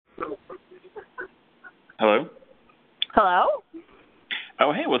Hello? Hello?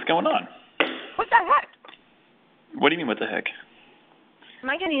 Oh, hey, what's going on? What the heck? What do you mean, what the heck? Am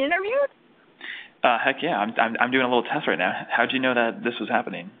I getting interviewed? Heck yeah, I'm doing a little test right now. How'd you know that this was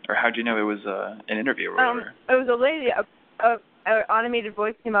happening? Or how'd you know it was an interview or whatever? It was a lady, a automated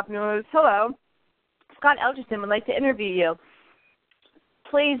voice came up and it was, hello, Scott Elgerson would like to interview you.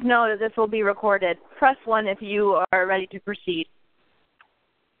 Please know that this will be recorded. Press 1 if you are ready to proceed.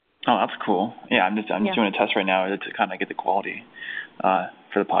 Oh, that's cool. Yeah, I'm just doing a test right now to kind of get the quality for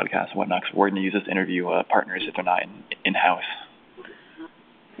the podcast and whatnot. Cause we're going to use this to interview partners if they're not in-house.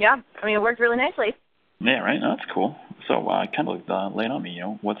 Yeah, I mean, it worked really nicely. Yeah, right? Oh, that's cool. So kind of lay it on me, you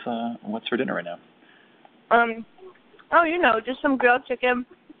know. What's for dinner right now? Just some grilled chicken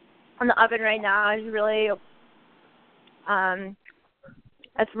in the oven right now.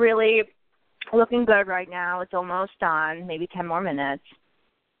 It's really looking good right now. It's almost done, maybe 10 more minutes.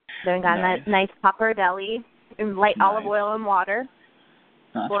 Then we got a nice pappardelle in light olive oil and water.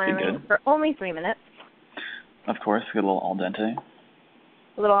 Oh, that's boiling pretty good. for only 3 minutes. Of course, get a little al dente.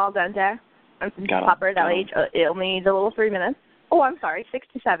 A little al dente. And some pappardelle. It only needs a little 3 minutes. Oh, I'm sorry, 6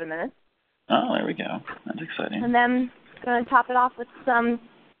 to 7 minutes. Oh, there we go. That's exciting. And then going to top it off with some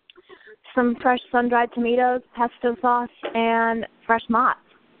fresh sun-dried tomatoes, pesto sauce, and fresh mozz.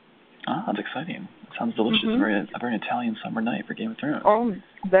 Oh, that's exciting. That sounds delicious. A very Italian summer night for Game of Thrones. Oh,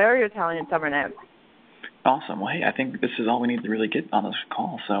 very Italian summer night. Awesome. Well, hey, I think this is all we need to really get on this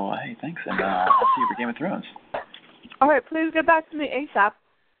call. So, hey, thanks, and I'll see you for Game of Thrones. All right, please get back to me ASAP.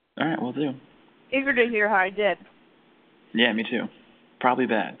 All right, will do. Eager to hear how I did. Yeah, me too. Probably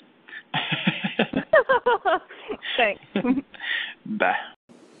bad. Thanks. Bye.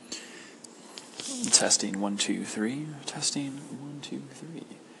 Testing 1 2 3. Testing 1 2 3.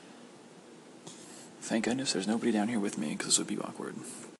 Thank goodness there's nobody down here with me because this would be awkward.